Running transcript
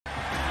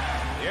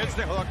Here's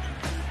the hook.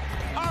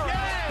 All right.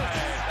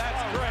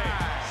 That's great.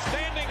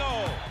 Standing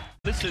O.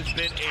 This has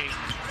been a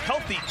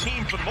healthy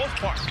team for the most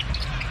part.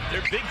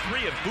 Their big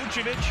three of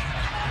Vucevic,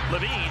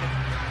 LaVine,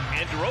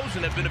 and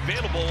DeRozan have been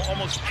available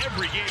almost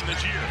every game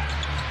this year.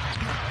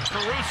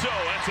 Caruso,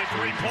 that's a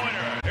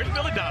three-pointer. There's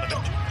Billy Donovan.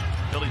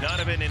 Billy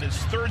Donovan in his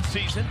third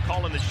season,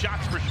 calling the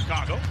shots for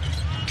Chicago.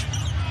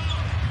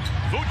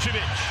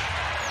 Vucevic.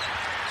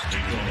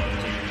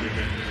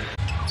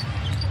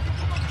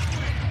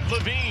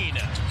 LaVine.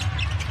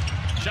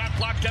 Shot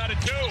clock down to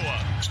 2.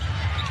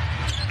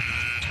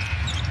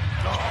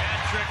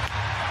 Patrick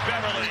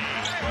Beverly.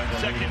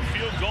 Second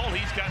field goal.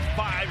 He's got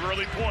 5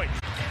 early points.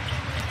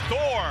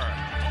 Thor.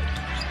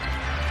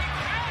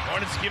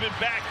 Hornets give it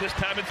back. This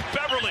time it's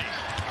Beverly.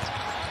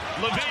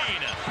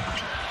 LaVine.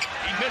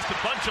 He missed a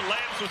bunch of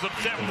layups, was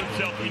upset with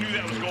himself. He knew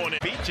that was going in.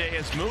 BJ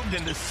has moved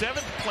into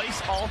 7th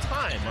place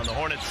all-time on the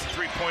Hornets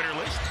three-pointer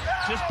list.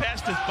 Just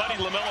past his buddy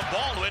LaMelo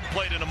Ball, who hadn't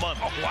played in a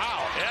month. Oh,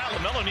 wow. Yeah,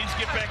 LaMelo needs to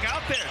get back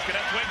out there. He's going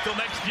to have to wait till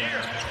next year.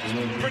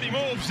 Pretty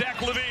move, Zach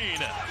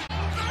LaVine.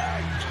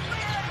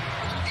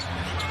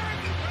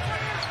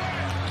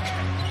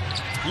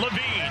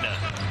 LaVine.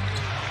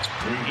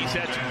 He's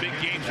had some big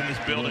games in this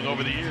building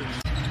over the years.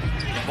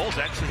 The Bulls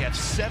actually have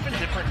 7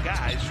 different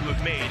guys who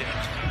have made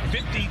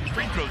 50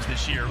 free throws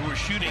this year who are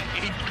shooting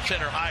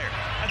 80% or higher.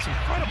 That's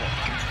incredible.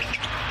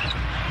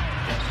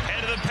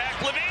 Head of the pack,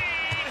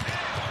 LaVine.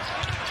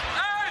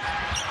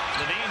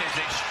 LaVine is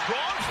a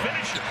strong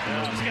finisher.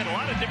 He's got a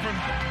lot of different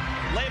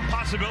layup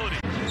possibilities.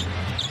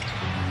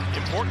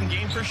 Important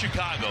game for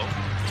Chicago.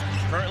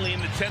 Currently in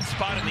the 10th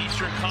spot in the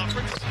Eastern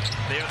Conference.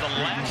 They are the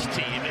last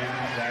team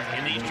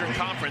in the Eastern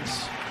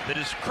Conference that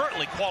is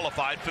currently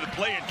qualified for the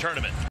play-in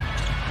tournament.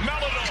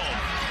 Melodome.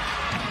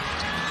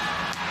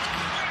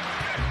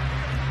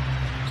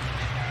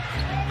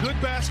 Good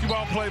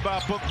basketball play by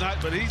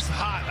Bouknight, but he's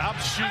hot. I'm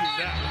shooting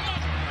that.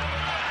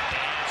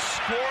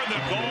 Score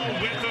the goal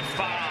with the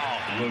foul.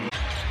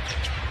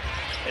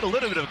 Had a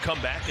little bit of a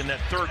comeback in that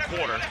third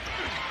quarter,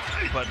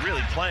 but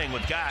really playing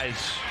with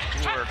guys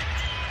who are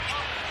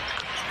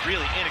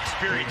really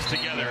inexperienced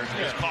together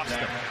has cost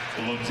them.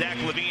 Zach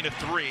LaVine a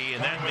 3,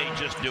 and that may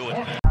just do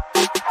it.